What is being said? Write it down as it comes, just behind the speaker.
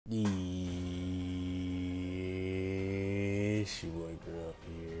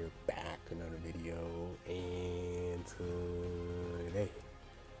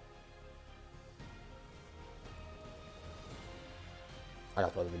I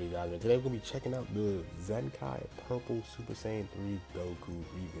got another video, guys. And today we're gonna be checking out the ZENKAI Purple Super Saiyan 3 Goku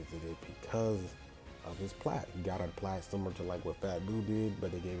Revisited because of his plat. He got a plat similar to like what Fat Boo did,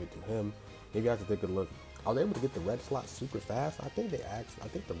 but they gave it to him. Maybe I have to take a look. I was able to get the red slot super fast. I think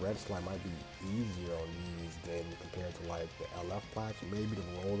the red slot might be easier on these than compared to like the LF plats. Maybe the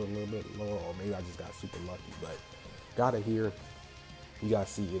roll a little bit lower, or maybe I just got super lucky. But got it here. You guys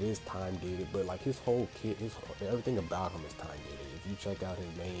see it is time gated, but like his whole kit, everything about him is time gated. If you check out his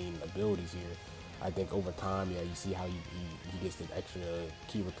main abilities here, I think over time, yeah, you see how he gets the extra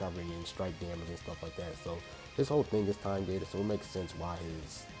key recovery and strike damage and stuff like that. So his whole thing is time gated, so it makes sense why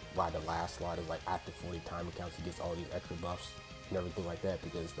the last slot is like after 40 time accounts, he gets all these extra buffs and everything like that,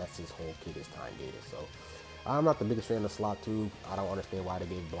 because that's his whole kit is time gated. So I'm not the biggest fan of slot 2. I don't understand why they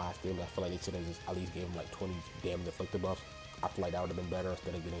gave blast damage. I feel like they should have just at least gave him like 20 damage inflicted buffs. I feel like that would have been better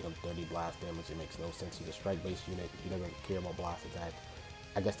instead of getting him 30 blast damage. It makes no sense. He's a strike based unit. He doesn't care about blast attack.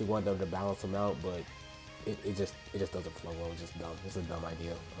 I guess they wanted them to balance him out, but it just doesn't flow well. It's just dumb. It's a dumb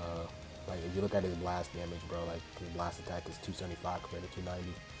idea. Like if you look at his blast damage, bro, like his blast attack is 275 compared to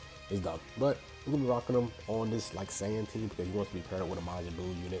 290. It's dumb. But we're gonna be rocking him on this like Saiyan team because he wants to be paired up with a Majin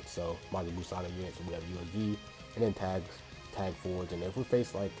Buu unit. So Majin Buu Saga unit. So we have USV and then tag forwards, and if we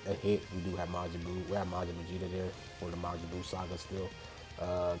face like a hit, we do have Majin Buu. We have Majin Vegeta there for the Majin Buu Saga still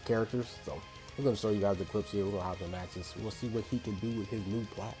characters. So we're gonna show you guys the clips here. We're gonna have some matches. We'll see what he can do with his new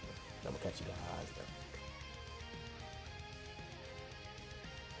plat. I'm gonna catch you guys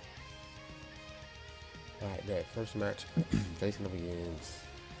there. Alright, that first match facing up against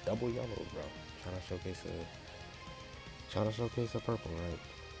double yellows, bro. Trying to showcase a purple, right?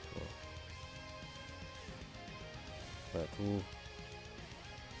 Yeah. But cool.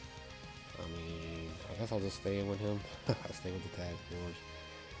 I mean, I guess I'll just stay with him. I stay with the tag forwards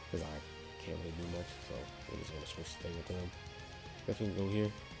because I can't really do much, so we're just gonna switch, stay with him. Guess we can go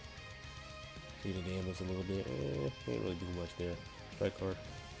here. See the damage a little bit. Can't really do much there. Strike card.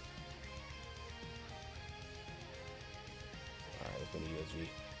 Alright, let's go to USV.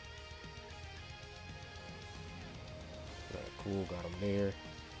 Alright, cool, got him there.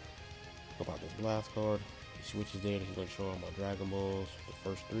 How about this blast card? He switches there, he's gonna show all my Dragon Balls, the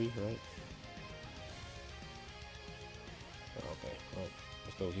first 3, right? Okay, well,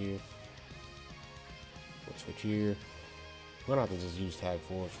 let's go here. We'll switch here. We're gonna have to just use tag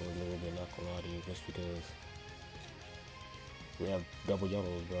forwards for a little bit, not gonna lie to you, just because we have double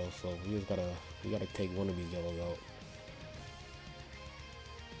yellows, bro. So we gotta take one of these yellows out.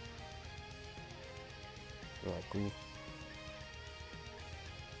 Alright, cool.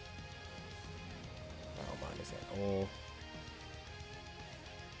 I don't mind this at all.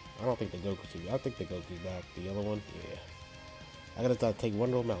 I don't think the Goku's here. I think the Goku's back. The yellow one, yeah. I gotta take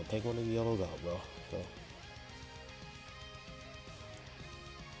one of them out. Take one of the yellows out, bro. So.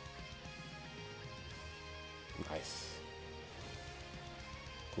 Nice.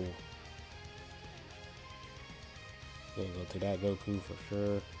 Cool. Then go to that Goku for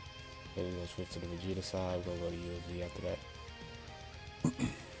sure. Then we're gonna switch to the Vegeta side. We're gonna go to USV after that.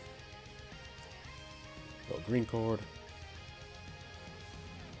 Go green card.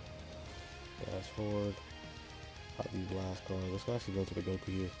 Fast forward. Pop these blast cards. Let's actually go to the Goku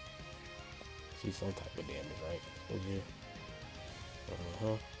here. See some type of damage, right? Over here.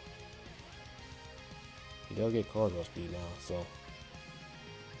 He does get card speed now, so.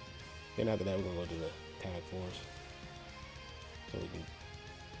 Then after that, we're gonna go to the tag force. So we can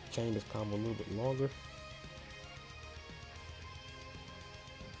chain this combo a little bit longer.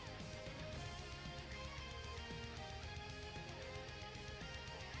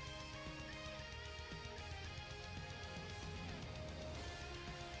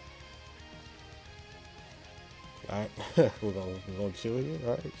 Alright, we're gonna chill here.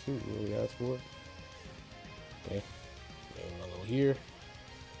 Alright, shoot, what we asked for. Okay, then we're gonna go here.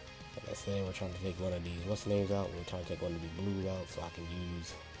 Like I said, we're trying to take one of these what's the names out. We're trying to take one of these blues out so I can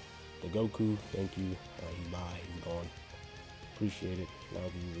use the Goku. Thank you. Alright, he's by, he's gone. Appreciate it. Now we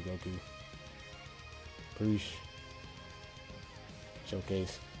can use the Goku. Preach.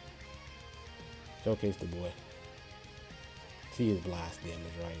 Showcase. Showcase the boy. See his blast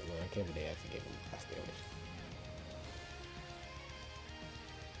damage, right? Well, I can't believe they actually gave him blast damage.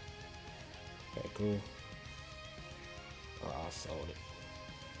 Okay, cool. Oh, I sold it.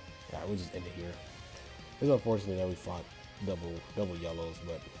 Alright, we'll just end it here. It's unfortunate that we fought double yellows,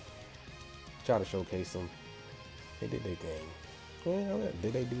 but try to showcase them. They did their thing. Well,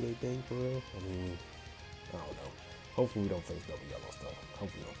 did they do their thing for real? I mean, I don't know. Hopefully we don't face double yellows though.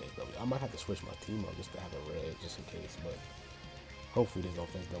 Hopefully we don't face double. I might have to switch my team up just to have a red just in case, but hopefully they don't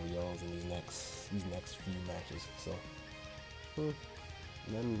face double yellows in these next few matches. So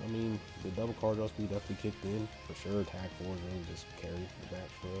And then, I mean, the double card draw speed definitely kicked in for sure. Tag 4 really just carried the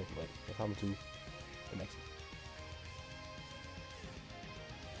match for real. But let's hop into the next one.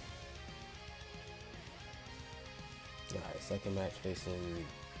 Alright, second match facing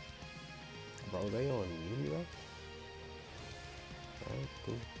Rose on Uni, right? Alright,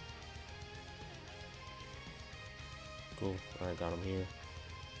 cool. Cool. Alright, got him here.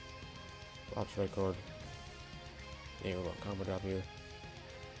 Block strike card. Yeah, we're gonna combo drop here.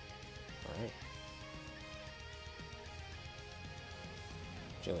 Alright.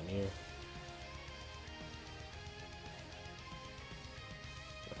 Chilling here.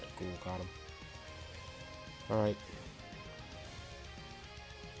 Alright, cool, got him. Alright.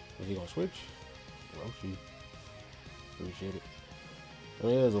 Is he gonna switch? Roshi. Appreciate it. I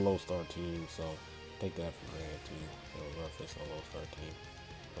mean, it is a low star team, so take that for granted too. We're facing a low star team.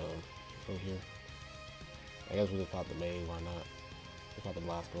 So here. I guess we'll just pop the main, why not? We'll pop the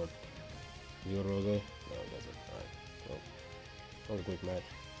blast card. Is he go to Rose? No, it doesn't. Alright. So that was a quick match.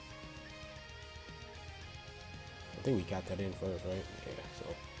 I think we got that in first, right? Yeah, so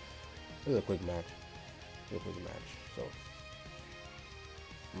this is a quick match. So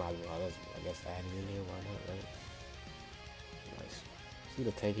might as well, I guess, add it in here, why not, right? Nice. See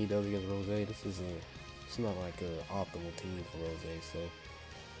the tank he does against Rose? It's not like an optimal team for Rose, so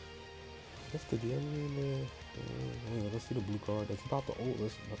what's the deal in there? Let's see the blue card. Let's pop the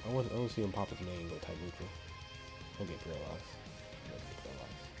old. I want to see him pop his main, go type neutral. Don't get paralyzed.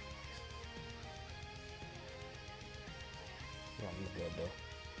 Yeah, he's dead though.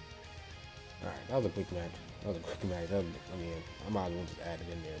 Alright, that was a quick match. I mean, I might as well just add it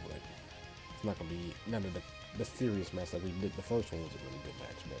in there, but it's not gonna be none of the serious match that we did. The first one was a really good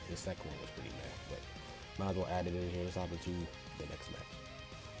match, but the second one was pretty mad. But might as well add it in here. Let's hop into the next match.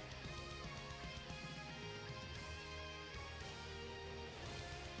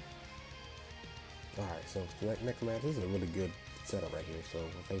 Alright, so the next match, this is a really good setup right here. So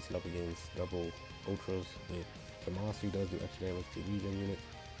we're facing up against double ultras with the monster who does do extra damage to Legion units.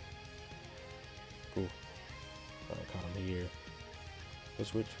 Cool. Alright, caught him here.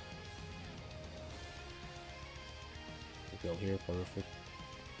 Let's switch. Let's go here, perfect.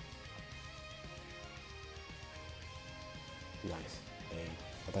 Nice. Dang.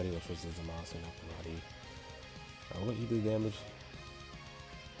 I thought he was switching to monster, not karate. I'll let you do damage.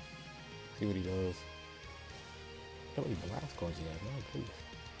 See what he does. How many blast cards he has? My goodness.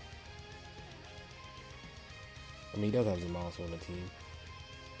 I mean, he does have some monster on the team.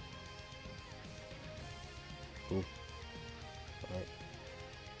 Cool. Alright.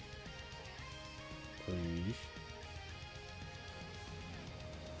 Please.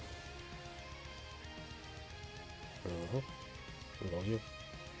 We go here.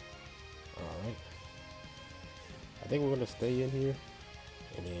 Alright. I think we're gonna stay in here.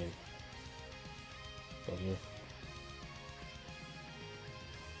 And then go here.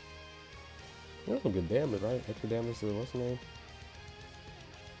 That's some good damage, right? Extra damage to what's the name?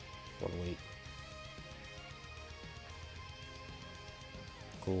 Wanna wait.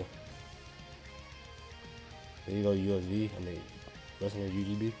 Cool. There you go, USV. I mean, wrestling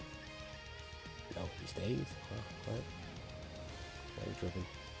UGB. No, he stays. Huh, right? I ain't tripping.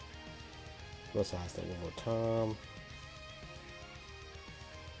 Let's sidestep one more time.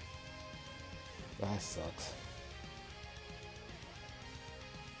 That sucks.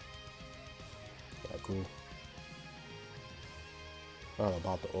 Yeah, cool. I don't know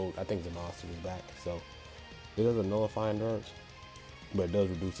about the old. I think the monster is back. So it doesn't nullify endurance, but it does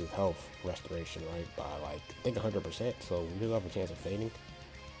reduce his health restoration, right? By like, I think 100%. So we do have a chance of fading.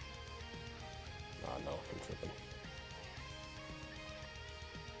 Oh no, I'm tripping.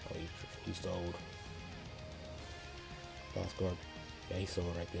 Oh, he sold. Last guard. Yeah, he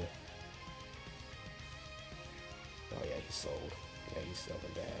sold right there. Oh yeah, he sold. Yeah, he's selling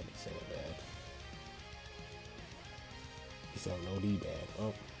bad. He's selling bad. He's selling OD bad.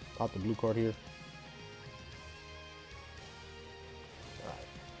 Oh, pop the blue card here. Alright.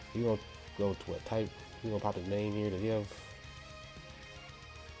 You gonna go to a type. You gonna pop his name here. Does he have?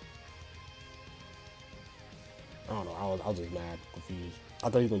 I don't know. I was just mad, confused. I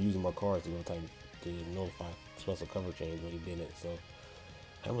thought he was gonna use more cards to go type to nullify special cover change, but he didn't. So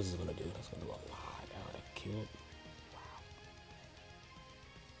how much is it gonna do? That's gonna do a lot. Ow, that killed.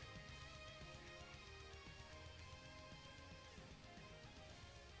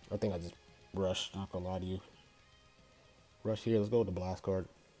 I think I just rushed, not gonna lie to you. Rush here, let's go with the blast card.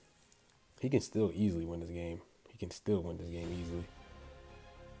 He can still easily win this game. He can still win this game easily.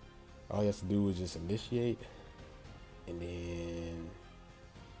 All he has to do is just initiate, and then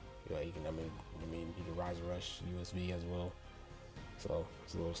yeah, he can. I mean, he can rise and rush USV as well. So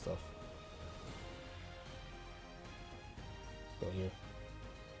it's a little stuff. Go here.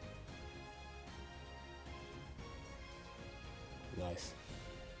 Nice.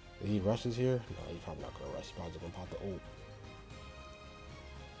 If he rushes here, no, he's probably not gonna rush. He's probably just gonna pop the ult.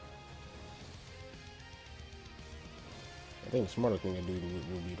 I think the smarter thing to do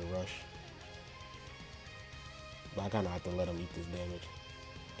would be to rush. But I kind of have to let him eat this damage.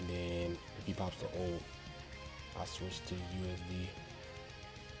 And then if he pops the ult, I switch to USD.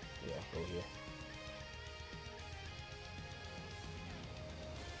 Yeah, go here.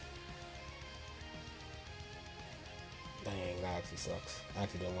 Dang, that actually sucks. I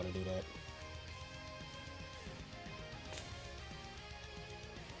actually didn't want to do that.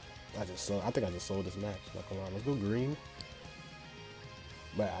 I think I just sold this match. Not gonna lie. Let's go green.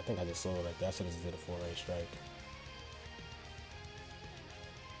 But I think I just sold it right there. I should have just did a 4-range strike.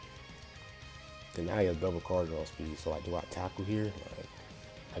 Then now he has double card draw speed. So like, do I tackle here? Like,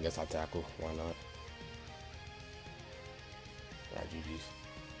 I guess I tackle. Why not? Alright, GG's.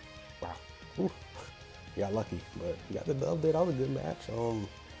 Wow. Whew. You got lucky, but you got the dub there. That was a good match.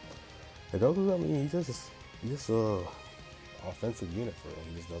 The GOKU, I mean, he's just offensive unit for him.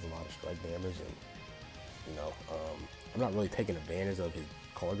 He just does a lot of strike damage, and you know, I'm not really taking advantage of his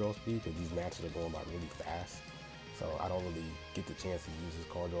card draw speed because these matches are going by really fast. So I don't really get the chance to use his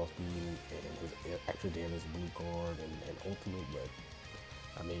card draw speed and his extra damage, blue card, and ultimate. But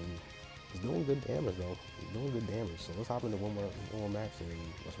I mean, he's doing good damage though. He's doing good damage. So let's hop into one more match and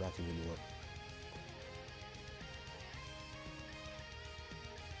let's wrap the video up.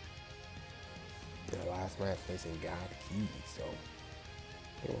 The last match facing GOKU, so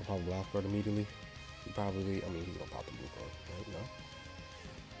he's gonna pop a blast card immediately. He probably, I mean, he's gonna pop the blue card, right? No?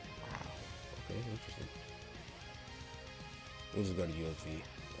 Wow. Okay, interesting. We'll just go to USV.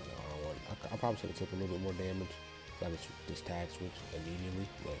 I probably should have took a little bit more damage. So I just tag switch immediately,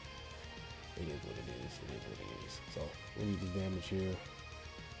 but it is what it is. It is what it is. So we need this damage here.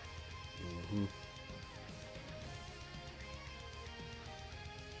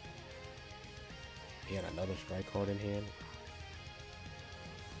 He had another strike card in hand.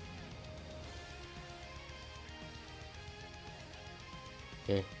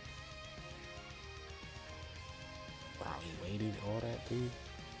 Okay. Wow, he waited all that too.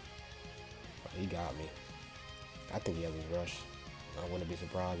 Wow, he got me. I think he has his rush. I wouldn't be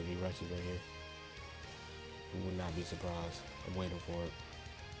surprised if he rushes right here. I would not be surprised. I'm waiting for it.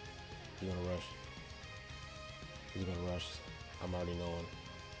 He's gonna rush. He's gonna rush. I'm already knowing.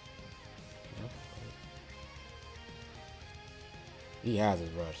 No? He has his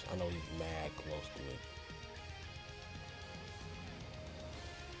rush. I know he's mad close to it.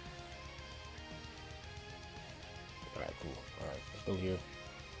 Alright, cool. Alright, let's go here.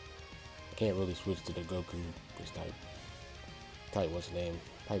 I can't really switch to the GOKU because type what's the name?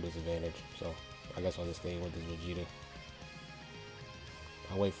 Type disadvantage. So I guess I'll just stay with this Vegeta.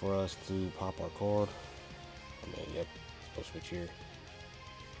 I'll wait for us to pop our card. I mean, yep. Let's go switch here.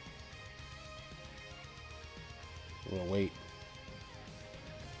 We're gonna wait.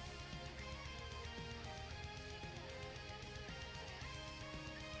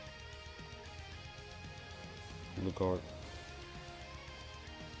 Blue card.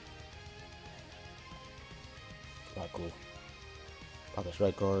 Not cool. Pop the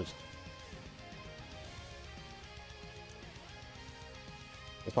strike cards.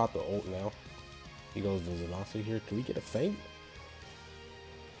 Let's pop the ult now. He goes to Zenosu here. Can we get a feint?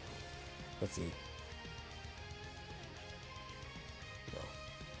 Let's see. No.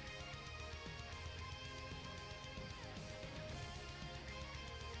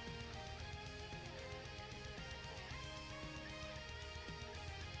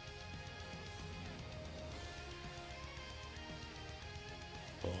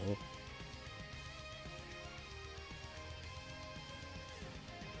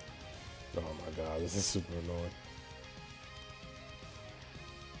 Oh my god, this is super annoying.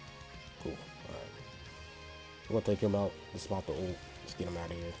 Cool. Alright. We're gonna take him out. Let's spot the ult. Let's get him out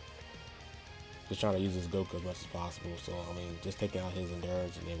of here. Just trying to use this GOKU as much as possible. So I mean, just taking out his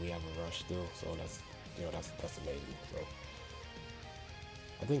endurance, and then we have a rush still. So that's, you know, that's amazing. So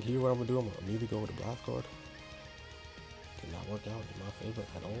I think here what I'm gonna do, I'm gonna immediately go with the blast card. Did not work out in my favor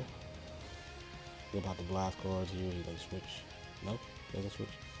at all. Think about the blast cards here. He's gonna switch. Nope, doesn't switch.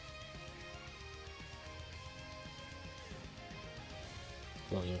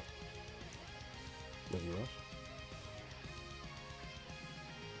 Go here. Does he rush?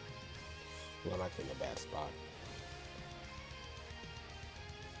 Well, I'm actually in a bad spot.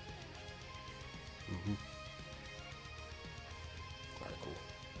 Alright, cool.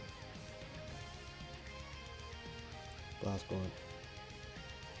 Blast going.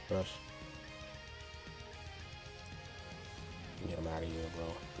 Rush. Get him out of here, bro.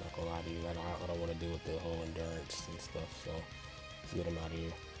 Not gonna lie to you. I don't want to deal with the whole endurance and stuff, so let's get him out of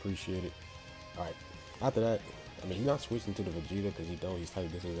here. Appreciate it. Alright. After that, I mean, he's not switching to the Vegeta because he knows he's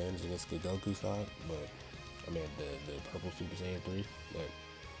type disadvantage against the Goku side, but I mean, the purple Super Saiyan 3, but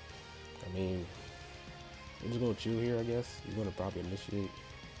I mean, we're just gonna chill here, I guess. He's gonna probably initiate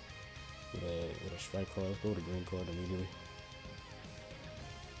with a strike card. Let's go to the green card immediately.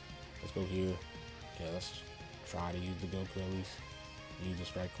 Let's go here. Yeah, let's try to use the Goku at least. Use the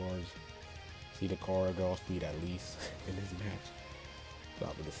strike cards. See the card draw speed at least in this match.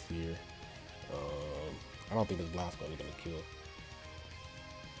 Stop with the sphere. I don't think this blast card is gonna kill.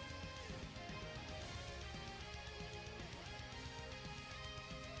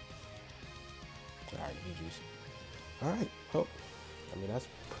 Alright, GG's. Alright, well, I mean, that's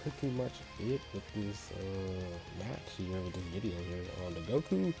pretty much it with this match here, with this video here on the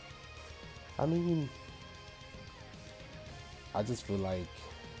Goku. I mean, I just feel like,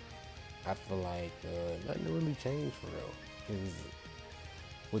 nothing really changed for real. Because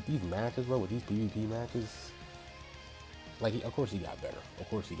with these matches, bro, with these PvP matches, like, of course he got better. Of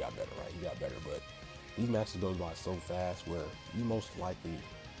course he got better, right? He got better, but these matches go by so fast where you most likely,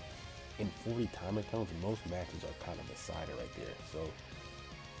 in 40 timer counts, most matches are kind of decided right there. So,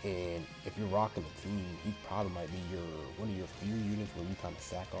 and if you're rocking a team, he probably might be one of your few units where you kind of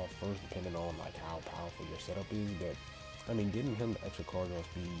sack off first, depending on like how powerful your setup is. But I mean, getting him the extra card draw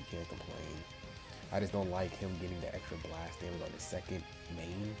speed, you can't complain. I just don't like him getting the extra blast damage on his second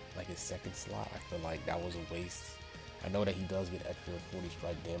main, like his second slot. I feel like that was a waste. I know that he does get extra 40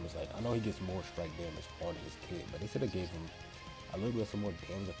 strike damage. Like, I know he gets more strike damage on his kit, but they should have gave him a little bit some more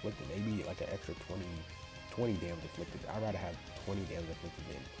damage inflicted, maybe like an extra 20 damage inflicted. I'd rather have 20 damage inflicted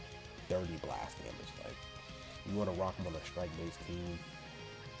than 30 blast damage. Like, you want to rock him on a strike-based team.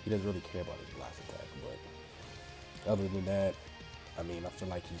 He doesn't really care about his blast attack, but other than that, I mean, I feel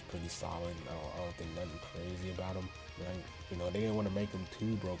like he's pretty solid. I don't think nothing crazy about him, right? You know, they didn't want to make him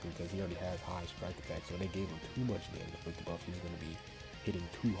too broken because he already has high strike attack, so they gave him too much damage inflicted buff. He's going to be hitting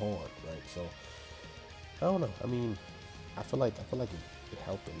too hard, right? So, I don't know. I mean, I feel like it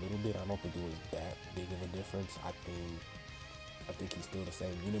helped a little bit. I don't think it was that big of a difference. I think he's still the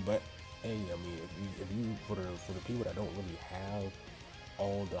same unit. But hey, I mean, if you for the people that don't really have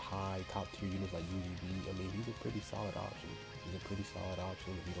all the high top tier units like UGB, I mean, he's a pretty solid option. He's a pretty solid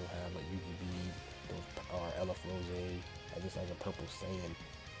option if you don't have like UGB, those or LF Rose, just like a purple Saiyan.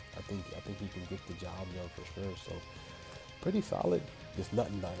 I think he can get the job done for sure. So pretty solid. Just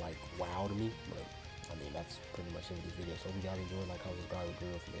nothing that like wow to me, but I mean, that's pretty much it with this video. So we got enjoyed. Like how this guy was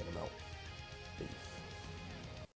real from the end out.